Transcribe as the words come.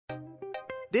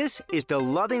This is the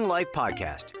Loving Life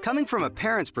Podcast, coming from a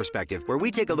parent's perspective where we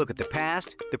take a look at the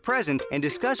past, the present, and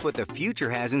discuss what the future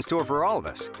has in store for all of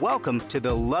us. Welcome to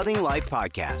the Loving Life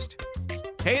Podcast.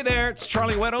 Hey there, it's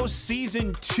Charlie Weddle,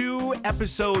 Season 2,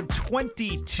 Episode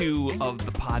 22 of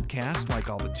the podcast, like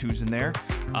all the twos in there.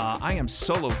 I am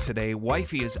solo today.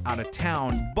 Wifey is out of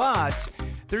town, but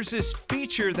there's this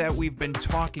feature that we've been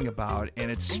talking about,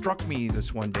 and it struck me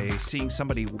this one day, seeing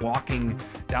somebody walking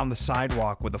down the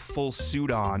sidewalk with a full suit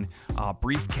on,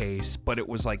 briefcase, but it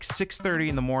was like 6:30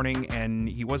 in the morning, and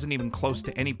he wasn't even close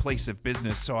to any place of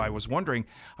business, so I was wondering,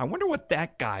 I wonder what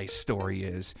that guy's story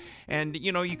is. And,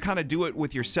 you know, you kind of do it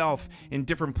with yourself in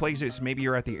different places. Maybe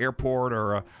you're at the airport,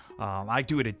 or I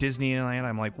do it at Disneyland.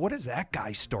 I'm like, what is that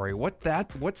guy's story? What's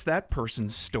that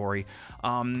person's story?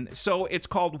 So it's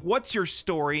called What's Your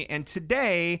Story? And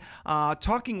today,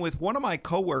 talking with one of my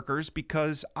coworkers,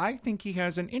 because I think he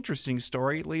has an interesting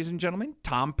story, ladies and gentlemen,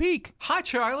 Tom Peak. Hi,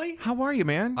 Charlie. How are you,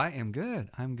 man? I am good.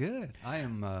 I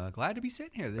am glad to be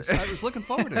sitting here. I was looking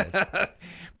forward to this.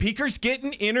 Peaker's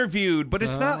getting interviewed, but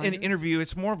it's not an interview.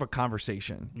 It's more of a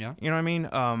conversation. Yeah. You know what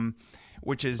I mean?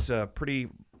 Which is pretty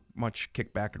much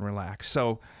kick back and relax.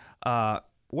 So,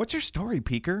 what's your story,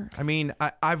 Peaker? I mean,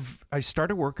 I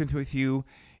started working with you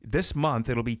this month.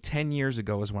 It'll be 10 years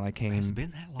ago is when I came. Has it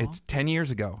been that long? It's 10 years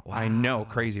ago. Wow. I know,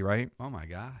 crazy, right? Oh my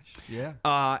gosh.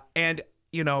 Yeah. And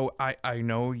you know, I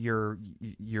know you're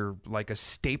like a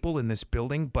staple in this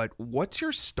building, but what's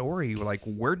your story? Like,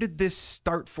 where did this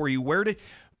start for you?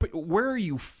 Where are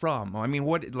you from? I mean,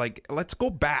 let's go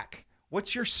back.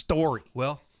 What's your story?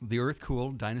 Well, the earth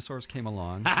cooled, dinosaurs came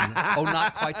along.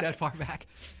 Not quite that far back.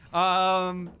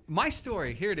 My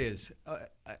story, here it is.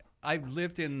 I've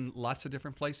lived in lots of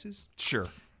different places. Sure.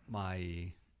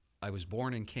 I was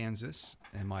born in Kansas,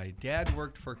 and my dad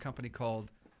worked for a company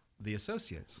called The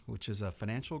Associates, which is a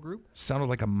financial group. Sounded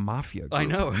like a mafia group. I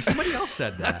know. Somebody else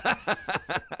said that.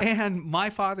 And my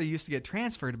father used to get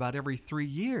transferred about every 3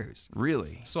 years.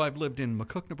 Really? So I've lived in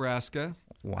McCook, Nebraska.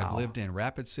 Wow. I've lived in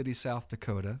Rapid City, South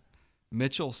Dakota,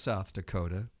 Mitchell, South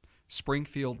Dakota,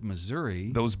 Springfield,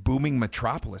 Missouri. Those booming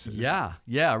metropolises.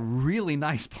 Yeah, really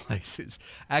nice places.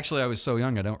 Actually, I was so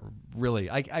young, I don't really,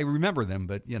 I remember them,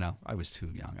 but, you know, I was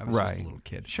too young. I was just a little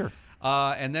kid. Sure.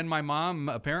 And then my mom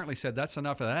apparently said, that's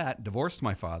enough of that, divorced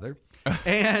my father,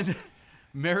 and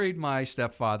married my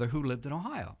stepfather, who lived in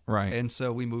Ohio. Right. And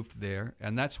so we moved there,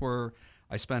 and that's where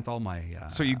I spent all my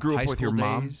So you grew high up with your school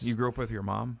mom? days. You grew up with your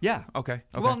mom? Yeah. Okay.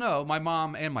 Well, no, my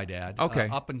mom and my dad. Okay.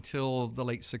 Up until the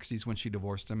late 60s when she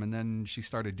divorced him, and then she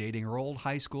started dating her old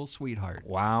high school sweetheart.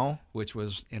 Wow. Which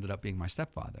ended up being my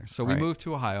stepfather. So Right. we moved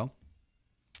to Ohio.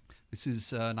 This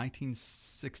is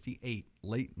 1968,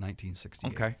 late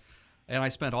 1968. Okay. And I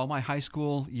spent all my high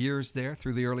school years there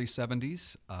through the early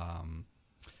 70s.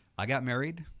 I got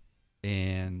married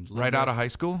and Right out of high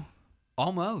school?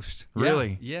 Almost.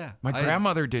 Really? Yeah. My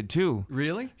grandmother did too.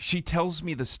 Really? She tells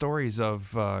me the stories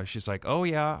of, she's like, oh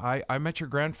yeah, I met your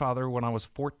grandfather when I was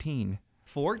 14.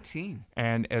 14.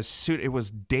 And it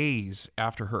was days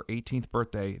after her 18th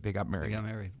birthday, they got I married. got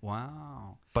married.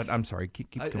 Wow. But I'm sorry,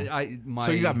 keep going. My,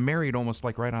 So you got married almost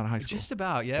like right out of high school? Just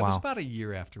about, yeah. It Wow. was about a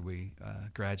year after we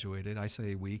graduated. I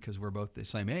say we because we're both the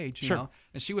same age, you Sure. know.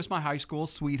 And she was my high school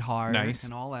sweetheart Nice.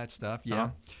 and all that stuff.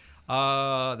 Yeah.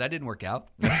 That didn't work out.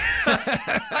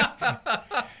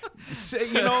 So,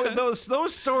 you know,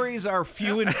 those stories are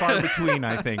few and far between,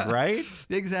 I think, right?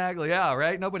 Exactly. Yeah,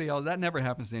 right? Nobody else. That never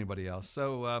happens to anybody else.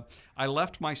 So I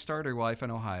left my starter wife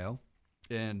in Ohio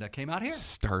and came out here.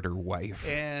 Starter wife.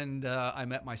 And I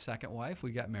met my second wife.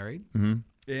 We got married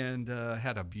and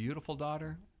had a beautiful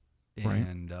daughter. Right.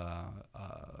 And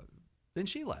then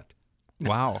she left.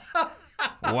 Wow.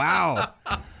 Wow.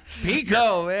 Peaker.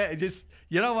 No, man, just,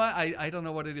 you know what? I don't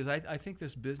know what it is. I think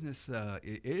this business,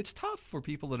 it's tough for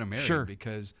people that are married. Sure.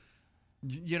 Because,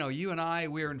 you know, you and I,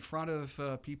 we're in front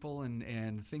of people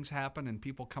and things happen and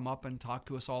people come up and talk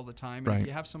to us all the time. And Right. if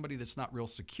you have somebody that's not real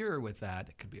secure with that,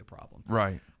 it could be a problem.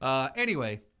 Right.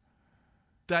 Anyway,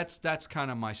 that's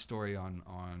kind of my story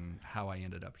on how I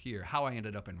ended up here. How I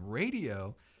ended up in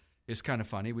radio is kind of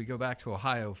funny. We go back to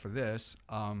Ohio for this.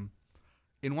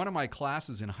 In one of my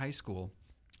classes in high school,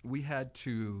 we had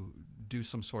to do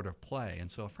some sort of play. And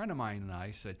so a friend of mine and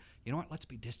I said, you know what, let's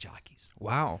be disc jockeys.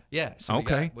 Wow. Yeah. So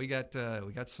Okay. we got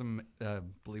some,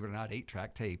 believe it or not,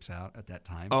 8-track tapes out at that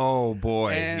time. Oh,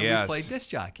 boy. And yes. we played disc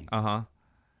jockey. Uh-huh.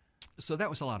 So that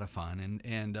was a lot of fun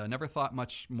and never thought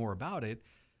much more about it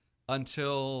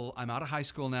until I'm out of high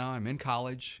school now. I'm in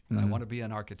college. I want to be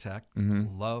an architect.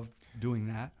 Love doing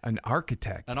that. An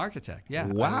architect. An architect, yeah.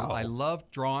 Wow. I loved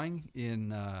drawing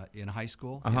in high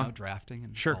school, you know, drafting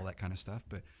and Sure. all that kind of stuff.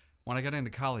 But When I got into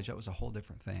college, that was a whole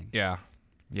different thing. Yeah.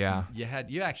 Yeah.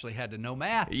 You actually had to know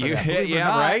math. For You that, hit, believe it or yeah,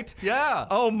 not. right? Yeah.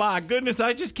 Oh my goodness,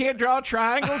 I just can't draw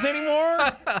triangles anymore.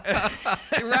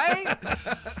 Right?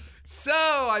 So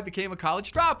I became a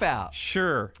college dropout.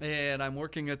 Sure. And I'm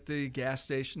working at the gas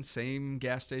station, same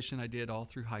gas station I did all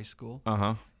through high school.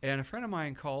 Uh-huh. And a friend of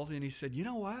mine called and he said, you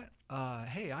know what?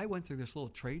 Hey, I went through this little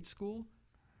trade school.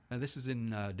 And this is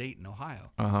in Dayton,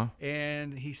 Ohio. Uh-huh.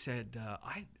 And he said,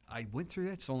 I went through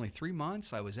it. It's only 3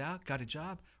 months. I was out, got a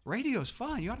job. Radio's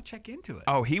fun. You ought to check into it.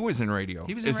 Oh, he was in radio.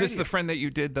 He was in Is this radio. the friend that you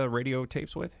did the radio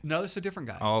tapes with? No, it's a different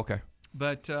guy. Oh, okay.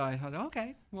 But I thought,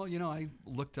 okay, well, I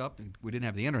looked up, and we didn't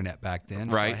have the internet back then,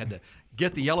 Right. so I had to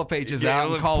get the yellow pages Yeah,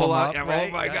 out and call pull them out- up. yeah, oh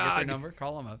Right? my Get their God. number,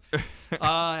 call them up.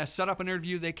 I set up an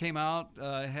interview. They came out.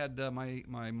 I had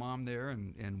my mom there,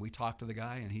 and we talked to the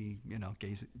guy, and he,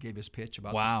 gave his pitch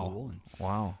about the school. And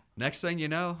Wow. next thing you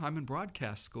know, I'm in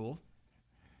broadcast school,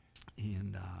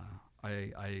 and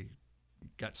I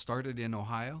got started in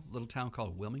Ohio, a little town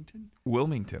called Wilmington.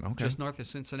 Wilmington, okay. Just north of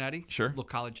Cincinnati. Sure. Little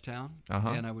college town. Uh-huh.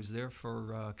 And I was there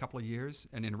for a couple of years.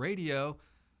 And in radio,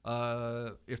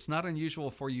 it's not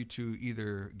unusual for you to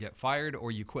either get fired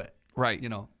or you quit. Right.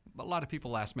 A lot of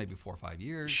people last maybe 4 or 5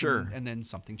 years. Sure. And then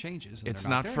something changes. And It's they're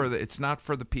not there.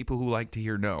 for the people who like to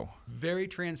hear no. Very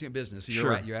transient business. You're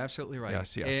Sure. right. You're absolutely right.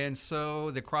 Yes, yes. And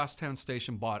so the crosstown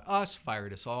station bought us,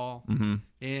 fired us all. Mm-hmm.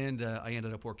 And I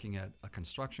ended up working at a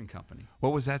construction company,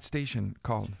 What was that station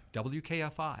called?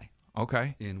 WKFI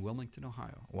Okay. in Wilmington,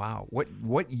 Ohio. Wow.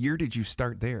 What year did you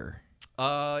start there?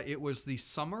 It was the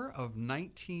summer of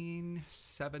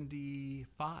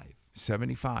 1975.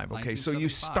 75. Okay, so you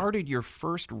 1975. started your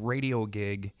first radio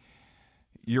gig,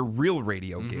 your real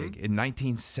radio gig, in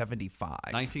 1975.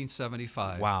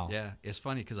 1975. Wow. Yeah, it's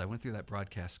funny because I went through that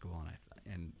broadcast school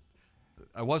and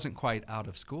I wasn't quite out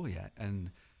of school yet,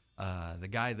 and the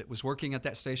guy that was working at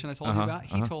that station I told you about,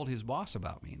 he told his boss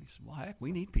about me, and he said, "Well, heck,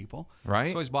 we need people."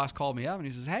 Right. So his boss called me up and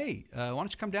he says, "Hey, why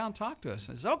don't you come down and talk to us?"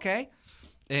 I said, "Okay."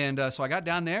 And so I got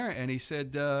down there and he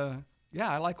said, "Yeah,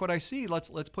 I like what I see. Let's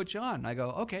put you on." And I go,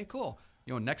 "Okay, cool.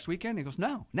 Next weekend?" He goes,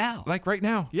 "No, now." Like right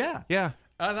now? Yeah. Yeah.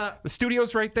 I thought, The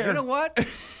studio's right there. you know what?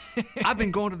 I've been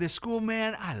going to this school,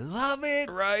 man. I love it.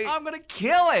 Right. I'm going to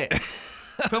kill it.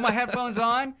 Put my headphones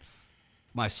on.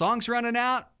 My song's running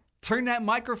out. Turn that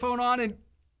microphone on, and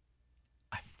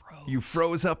I froze. You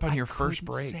froze up on your first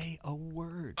couldn't break. say a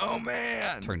word. Oh,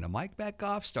 man. Turned the mic back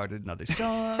off, started another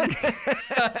song.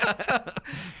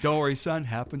 Don't worry, son.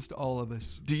 Happens to all of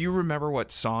us. Do you remember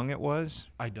what song it was?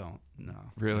 I don't. No.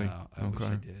 Really? No, I wish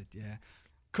I did. Yeah.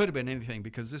 Could have been anything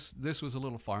because this was a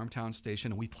little farm town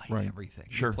station and we played Right. everything.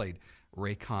 Sure. We played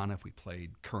Ray Conniff, we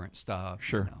played current stuff.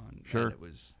 Sure. And Sure. it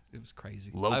was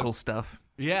crazy. Local stuff.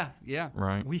 Yeah, yeah.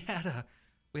 Right. We had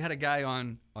a guy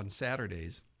on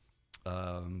Saturdays.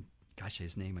 Gosh,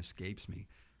 his name escapes me,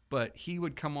 but he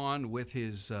would come on with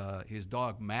his dog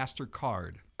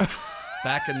MasterCard.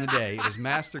 Back in the day, it was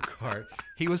MasterCard.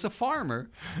 He was a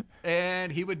farmer,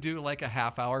 and he would do like a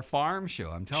half-hour farm show.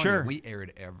 I'm telling Sure. you, we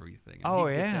aired everything. And Oh,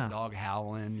 he'd get yeah. that dog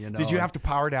howling. Did you have to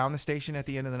power down the station at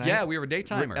the end of the night? Yeah, we were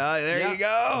daytimer. There Yeah. you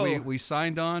go. We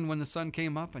signed on when the sun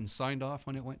came up and signed off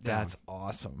when it went down. That's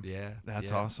awesome. Yeah, That's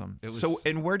yeah. awesome. It was- So,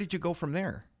 and where did you go from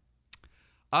there?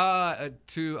 I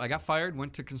got fired,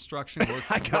 went to construction.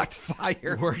 I got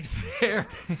fired.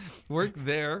 Worked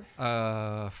there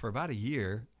for about a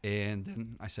year, and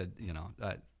then I said,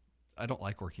 I don't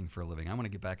like working for a living. I want to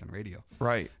get back in radio.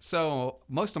 Right. So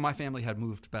most of my family had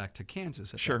moved back to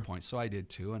Kansas at Sure. that point, so I did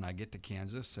too. And I get to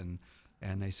Kansas, and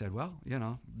they said, well,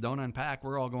 don't unpack.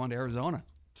 We're all going to Arizona.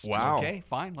 So, Wow. okay,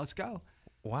 fine, let's go.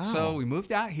 Wow. So we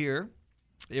moved out here.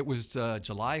 It was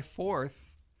July 4th,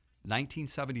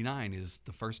 1979 is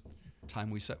the first time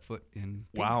we set foot in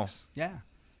Phoenix. Wow. Yeah.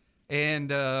 And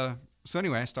so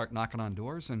anyway, I start knocking on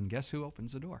doors, and guess who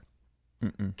opens the door?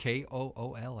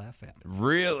 KOOL-FM.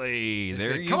 Really? They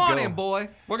There said, you Come go. on in, boy.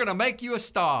 We're going to make you a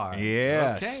star.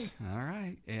 Yes. Okay. All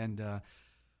right. And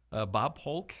Bob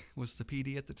Polk was the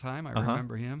PD at the time. I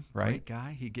remember him. Right. Great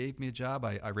guy. He gave me a job.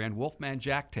 I ran Wolfman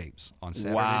Jack tapes on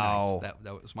Saturday Wow. nights.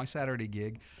 That was my Saturday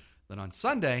gig. Then on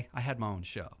Sunday, I had my own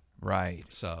show. Right.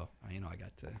 So, I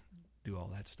got to do all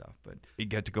that stuff. But You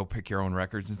get to go pick your own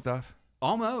records and stuff?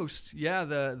 almost, yeah.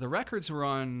 The records were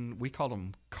on, we called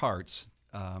them carts.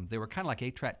 They were kind of like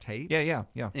 8-track tapes. Yeah.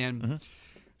 And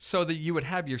so that you would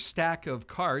have your stack of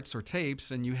carts or tapes,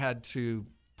 and you had to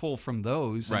pull from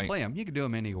those and Right. play them. You could do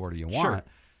them any order you Sure. want,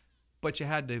 but you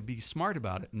had to be smart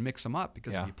about it and mix them up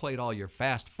because Yeah. if you played all your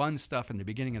fast, fun stuff in the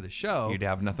beginning of the show, You'd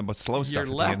have nothing but slow stuff you're at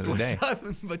the left end of the with day.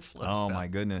 nothing but slow Oh, stuff. my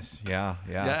goodness. Yeah.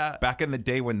 Yeah. Back in the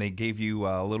day when they gave you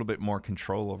a little bit more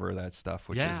control over that stuff,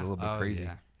 which is a little bit crazy.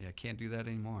 Yeah. Yeah, can't do that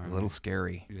anymore. A little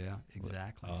scary. Yeah,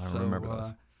 exactly. Oh, I remember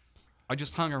those. I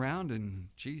just hung around, and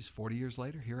 40 years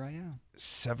later, here I am.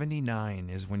 79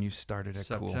 is when you started at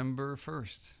Cool. September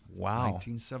 1st. Wow.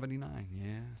 1979.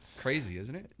 Yeah. Crazy,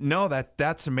 isn't it? No,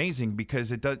 that's amazing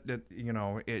because it does.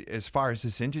 As far as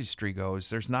this industry goes,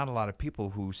 there's not a lot of people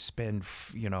who spend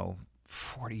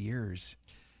 40 years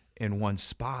in one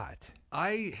spot.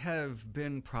 I have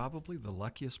been probably the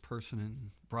luckiest person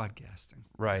in broadcasting.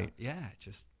 Right.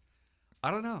 I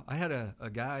don't know. I had a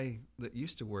guy that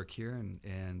used to work here,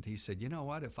 and he said, you know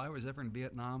what? If I was ever in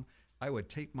Vietnam, I would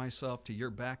take myself to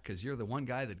your back because you're the one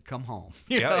guy that'd come home.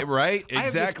 Yeah, right? Exactly.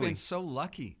 I've just been so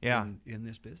lucky in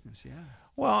this business, yeah.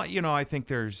 Well, I think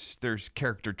there's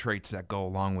character traits that go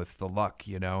along with the luck,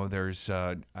 There's,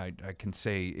 I can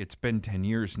say it's been 10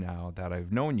 years now that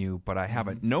I've known you, but I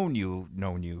haven't known you,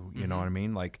 you know what I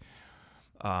mean? Like,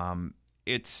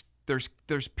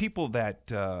 there's people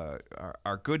that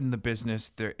are good in the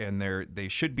business, they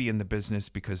should be in the business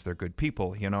because they're good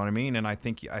people, you know what I mean? And I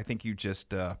think you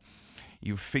just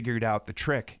you've figured out the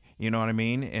trick, you know what I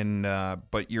mean? And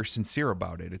but you're sincere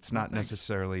about it. It's not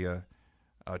necessarily a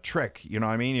trick, you know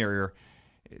what I mean?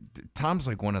 Tom's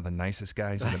like one of the nicest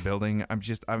guys in the building. I'm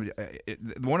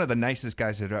one of the nicest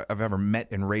guys that I've ever met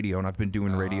in radio, and I've been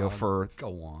doing radio for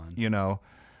go on.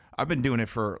 I've been doing it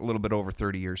for a little bit over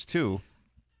 30 years too.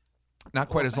 Not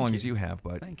quite as long as you have,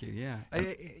 but thank you. Yeah,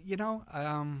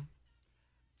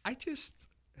 I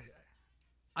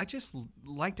just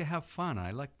like to have fun.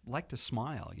 I like to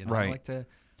smile. Right.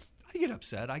 I get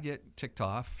upset. I get ticked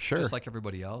off. Sure. Just like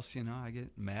everybody else. I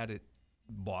get mad at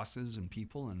bosses and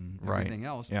people and everything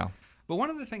else. Yeah. But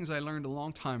one of the things I learned a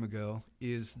long time ago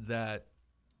is that,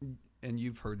 and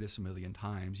you've heard this a million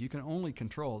times, you can only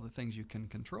control the things you can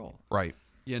control. Right.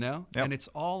 Yep. And it's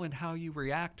all in how you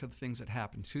react to the things that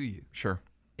happen to you. Sure.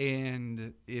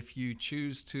 And if you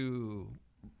choose to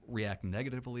react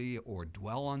negatively or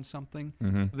dwell on something,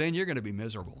 then you're going to be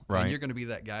miserable. Right. And you're going to be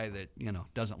that guy that,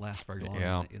 doesn't last very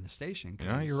long in the station.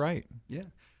 Yeah, you're right. Yeah.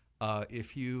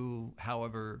 If you,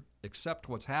 however, accept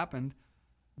what's happened,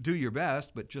 do your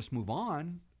best, but just move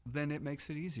on, then it makes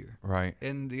it easier. Right.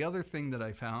 And the other thing that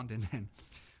I found, and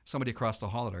somebody across the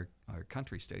hall at our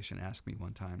country station asked me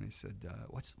one time, they said,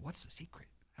 what's the secret?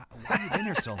 Why have you been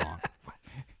here so long?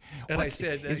 And I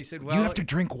said, well, you have to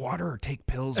drink water or take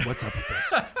pills. What's up with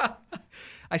this?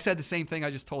 I said the same thing I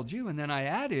just told you. And then I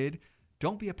added,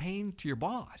 don't be a pain to your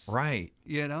boss. Right.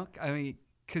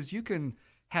 Because you can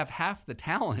have half the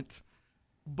talent,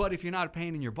 but if you're not a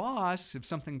pain in your boss, if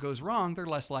something goes wrong, they're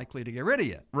less likely to get rid of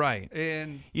you. Right.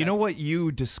 And you know what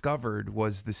you discovered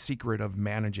was the secret of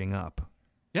managing up.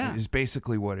 Yeah. Is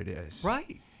basically what it is.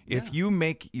 Right. If you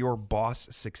make your boss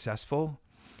successful,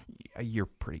 you're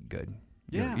pretty good.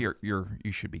 Yeah.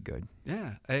 You should be good.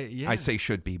 Yeah. I say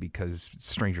should be because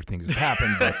stranger things have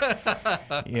happened,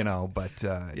 but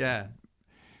yeah.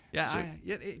 Yeah. So,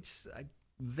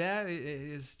 that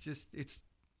is just, it's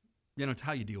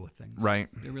how you deal with things. Right.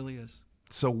 It really is.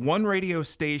 So one radio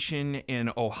station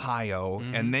in Ohio,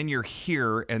 and then you're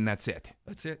here, and that's it.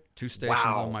 That's it. 2 stations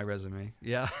on my resume.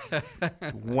 Yeah.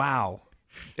 Wow.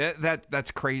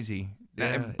 That's crazy.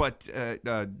 Yeah. But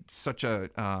such an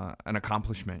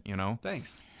accomplishment,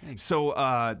 Thanks.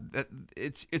 So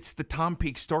it's the Tom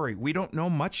Peake story. We don't know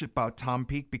much about Tom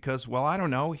Peake because, well, I don't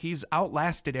know. He's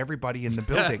outlasted everybody in the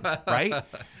building, right?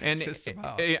 And Just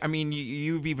about. I mean,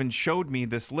 you've even showed me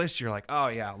this list. You're like, oh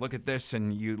yeah, look at this,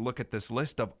 and you look at this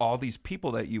list of all these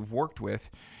people that you've worked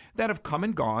with that have come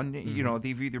and gone.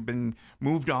 They've either been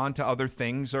moved on to other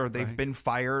things, or they've been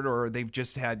fired, or they've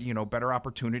just had better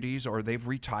opportunities, or they've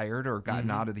retired or gotten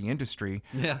out of the industry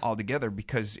altogether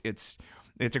because it's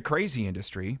a crazy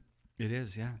industry. It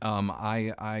is, yeah.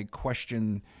 I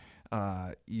question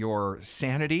your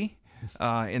sanity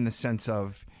in the sense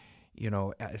of,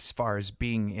 as far as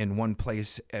being in one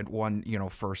place at one,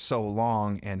 for so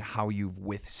long, and how you've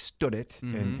withstood it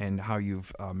and how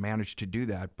you've managed to do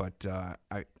that. But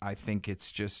I think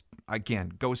it's just,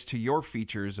 again, goes to your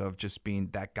features of just being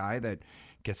that guy that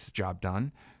gets the job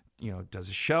done, does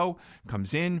a show,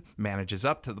 comes in, manages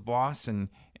up to the boss, and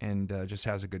just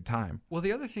has a good time. Well,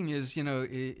 the other thing is,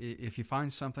 if you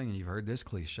find something, and you've heard this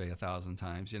cliche 1,000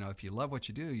 times, if you love what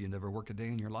you do, you never work a day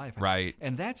in your life. Right.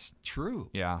 And that's true.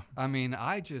 Yeah. I mean,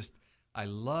 I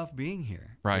love being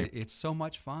here. Right. It's so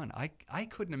much fun. I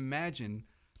couldn't imagine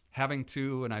having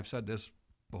to, and I've said this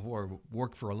before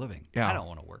work for a living. Yeah. I don't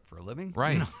want to work for a living.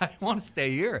 Right. You know, I want to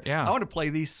stay here. Yeah. I want to play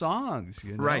these songs.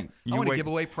 You know? Right. I You want to wait- give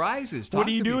away prizes. What Talk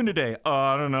are you to doing people. today?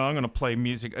 I don't know. I'm going to play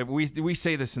music. We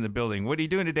say this in the building. What are you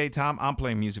doing today, Tom? I'm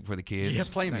playing music for the kids. Yeah,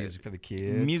 play music for the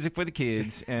kids. Music for the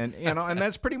kids, and and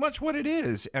that's pretty much what it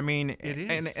is. I mean, It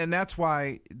is. and that's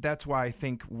why I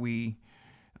think we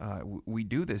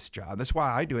do this job. That's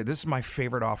why I do it. This is my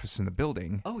favorite office in the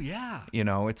building. Oh yeah. You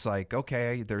know, it's like,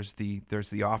 okay, there's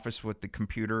the office with the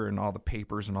computer and all the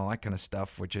papers and all that kind of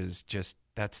stuff, which is just,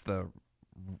 that's the,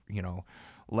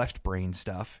 left brain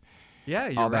stuff. Yeah,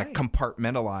 you're all right. that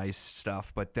compartmentalized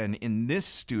stuff. But then in this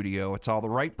studio, it's all the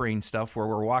right brain stuff where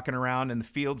we're walking around in the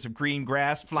fields of green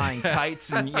grass, flying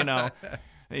kites and,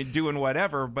 doing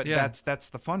whatever. But Yeah. that's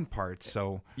the fun part.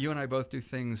 So You and I both do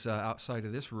things outside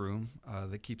of this room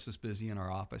that keeps us busy in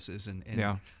our offices, and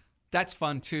Yeah. that's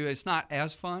fun too. It's not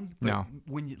as fun, but No.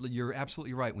 when you're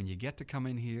absolutely right. When you get to come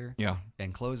in here, Yeah.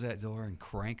 and close that door and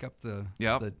crank up the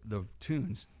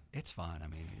tunes, it's fun. I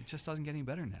mean, it just doesn't get any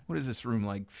better than that. what is this room,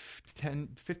 like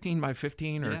 15 by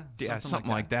 15 or Yeah,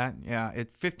 something like that. Yeah,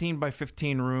 it's 15 by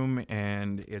 15 room,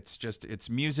 and it's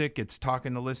music, it's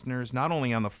talking to listeners, not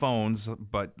only on the phones,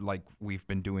 but like we've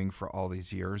been doing for all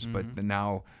these years, but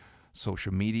now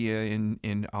social media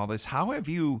in all this. How have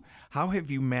you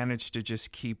managed to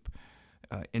just keep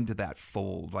into that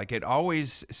fold? Like, it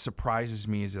always surprises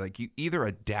me is like you either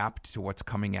adapt to what's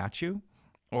coming at you,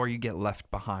 or you get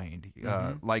left behind.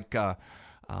 There's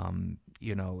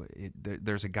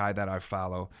a guy that I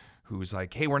follow who's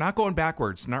like, hey, we're not going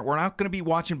backwards. We're not going to be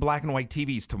watching black and white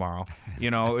TVs tomorrow.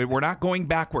 We're not going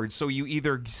backwards. So you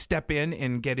either step in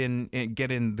and get in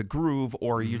the groove,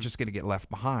 or you're just going to get left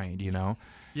behind.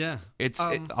 Yeah,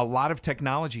 A lot of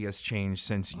technology has changed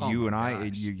since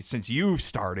since you've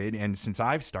started and since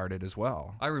I've started as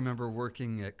well. I remember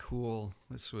working at Cool.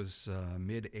 This was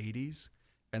mid '80s,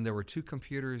 and there were two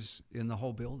computers in the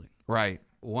whole building. Right.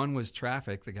 One was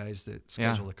Traffic, the guys that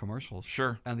schedule the commercials.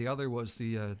 Sure. And the other was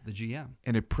the GM.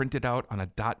 And it printed out on a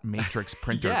dot matrix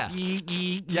printer. Yeah.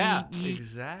 Yeah,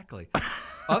 exactly.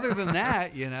 Other than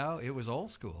that, it was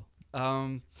old school.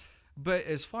 But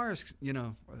as far as,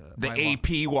 The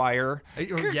AP wire.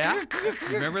 Yeah?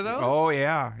 Remember those? Oh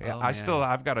yeah. Oh,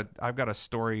 I've got a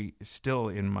story still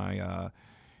in my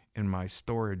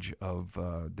storage of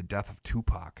the death of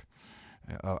Tupac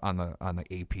on the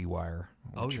AP wire.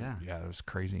 Oh yeah. Yeah, it was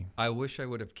crazy. I wish I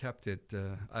would have kept it.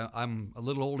 I'm a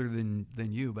little older than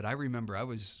you, but I remember I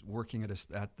was working at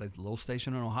the little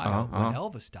station in Ohio when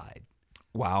Elvis died.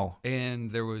 Wow. And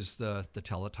there was the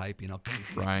teletype,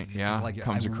 Right, yeah, like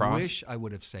comes I across. wish I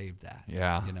would have saved that.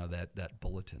 Yeah. That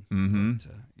bulletin. Mm-hmm.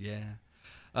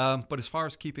 But, but as far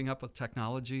as keeping up with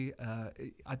technology,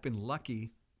 I've been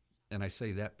lucky, and I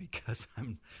say that because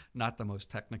I'm not the most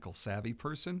technical savvy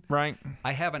person. Right.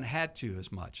 I haven't had to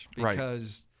as much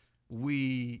because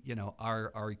we,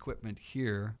 our equipment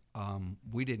here,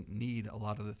 we didn't need a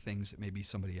lot of the things that maybe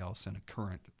somebody else in a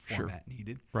current format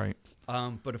needed. Right.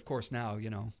 But of course now,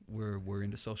 we're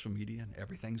into social media and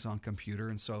everything's on computer.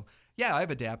 And so, yeah,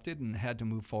 I've adapted and had to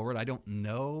move forward. I don't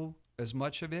know as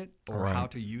much of it or how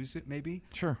to use it maybe.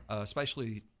 Sure.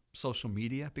 Especially social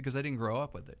media, because I didn't grow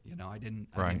up with it. I didn't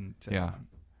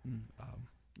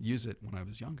use it when I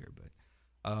was younger.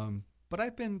 But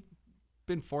I've been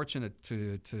fortunate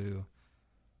to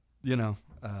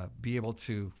be able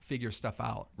to figure stuff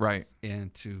out. Right.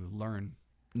 And to learn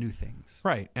new things.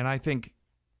 Right. And I think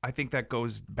that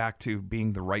goes back to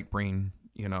being the right brain,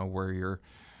 where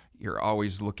you're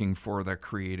always looking for the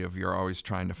creative. You're always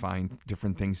trying to find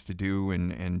different things to do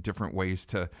and different ways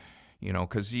to,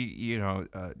 because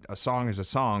a song is a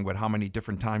song, but how many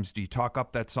different times do you talk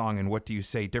up that song, and what do you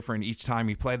say different each time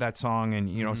you play that song?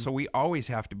 And so we always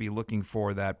have to be looking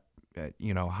for that,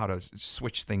 how to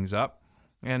switch things up.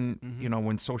 And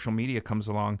when social media comes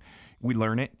along, we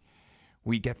learn it,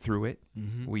 we get through it,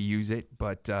 we use it,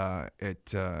 but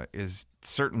it is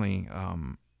certainly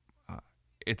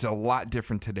it's a lot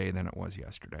different today than it was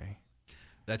yesterday.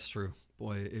 That's true.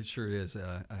 Boy, it sure is.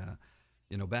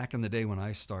 Back in the day when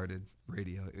I started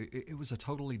radio, it was a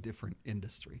totally different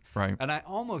industry. Right. And I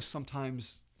almost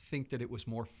sometimes think that it was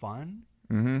more fun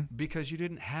because you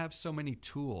didn't have so many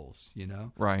tools,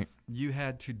 Right. You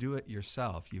had to do it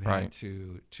yourself. You had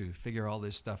to figure all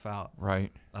this stuff out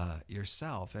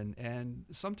yourself. And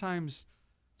sometimes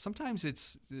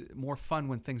it's more fun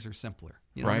when things are simpler.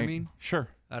 You know what I mean? Sure.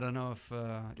 I don't know if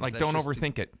like, that's don't just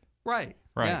overthink it. Right.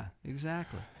 Right. Yeah,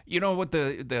 exactly. You know what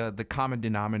the common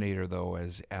denominator, though,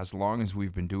 as long as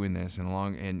we've been doing this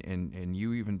and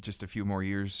you even just a few more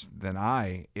years than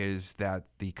I, is that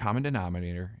the common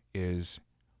denominator is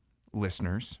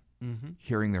listeners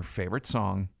hearing their favorite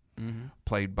song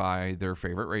played by their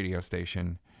favorite radio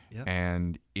station,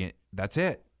 and that's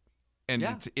it. And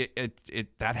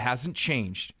that hasn't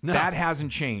changed. No. That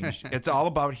hasn't changed. It's all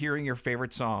about hearing your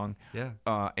favorite song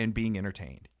and being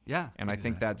entertained. Yeah, and I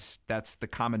think that's the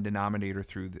common denominator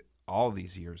through all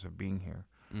these years of being here.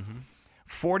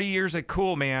 40 years at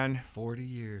Cool, man. 40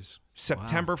 years.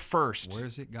 September 1st.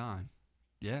 Where's it gone?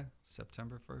 Yeah,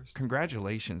 September 1st.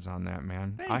 Congratulations on that,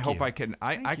 man. Thank I you. hope I can.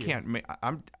 I can't.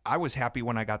 I was happy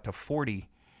when I got to 40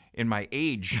 in my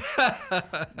age.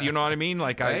 You know what I mean?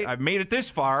 Like right? I've made it this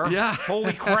far. Yeah.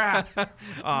 Holy crap.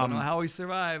 I don't know how we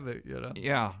survive it.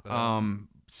 Yeah.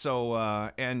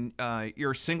 So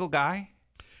you're a single guy.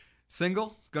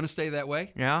 Single, gonna stay that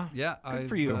way. Yeah. Yeah. Good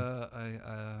for you. I've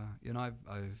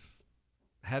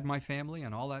had my family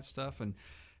and all that stuff, and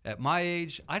at my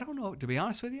age, I don't know. To be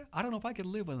honest with you, I don't know if I could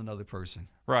live with another person.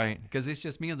 Right. Because it's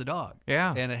just me and the dog.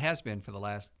 Yeah. And it has been for the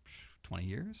last 20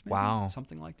 years. Maybe, wow.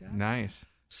 Something like that. Nice.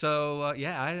 So,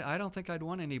 I don't think I'd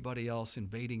want anybody else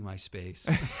invading my space.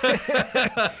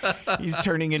 He's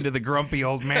turning into the grumpy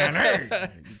old man.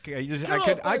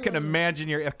 I could imagine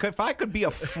if I could be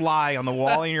a fly on the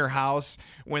wall in your house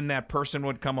when that person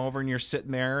would come over and you're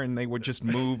sitting there and they would just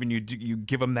move and you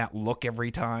give them that look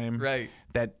every time. Right.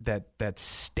 That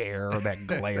stare, that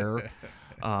glare.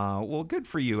 Well, good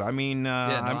for you. I mean,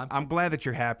 I'm glad that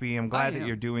you're happy. I'm glad that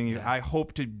you're doing it. I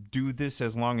hope to do this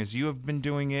as long as you have been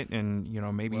doing it, and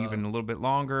maybe even a little bit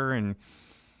longer. And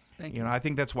thank you. I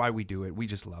think that's why we do it. We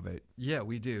just love it. Yeah,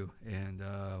 we do. And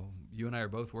you and I are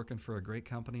both working for a great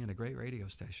company and a great radio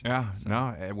station. Yeah, so.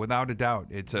 No, without a doubt,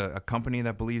 it's a company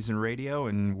that believes in radio,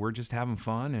 and we're just having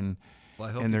fun. And well,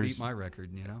 I hope you beat my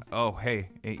record. Oh, hey,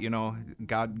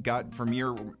 God, from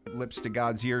your lips to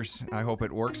God's ears. I hope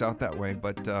it works out that way.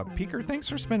 But Peaker, thanks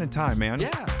for spending time, man.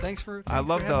 Yeah, thanks for. I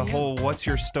love the whole "What's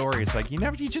your story?" It's like you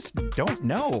just don't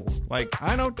know. Like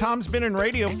I know Tom's been in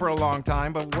radio for a long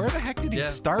time, but where the heck did he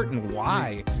start and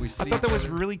why? I thought that was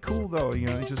really cool, though.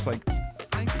 It's just like.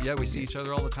 Thank you. Yeah, we see each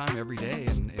other all the time, every day,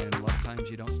 and a lot of times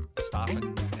you don't stop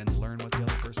and learn what the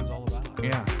other person's all about.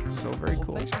 Yeah, so very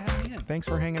cool. Thanks for having me in. Thanks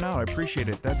for hanging out. I appreciate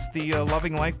it. That's the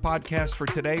Loving Life podcast for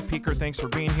today. Peaker, thanks for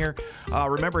being here.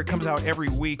 Remember, it comes out every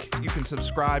week. You can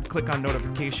subscribe, click on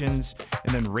notifications,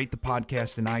 and then rate the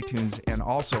podcast in iTunes and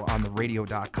also on the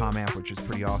radio.com app, which is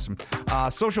pretty awesome.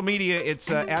 Social media, it's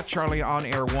at Charlie On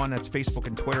Air 1. That's Facebook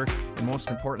and Twitter. And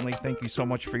most importantly, thank you so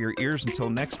much for your ears.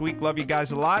 Until next week, love you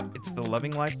guys a lot. It's the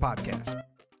Loving Life podcast.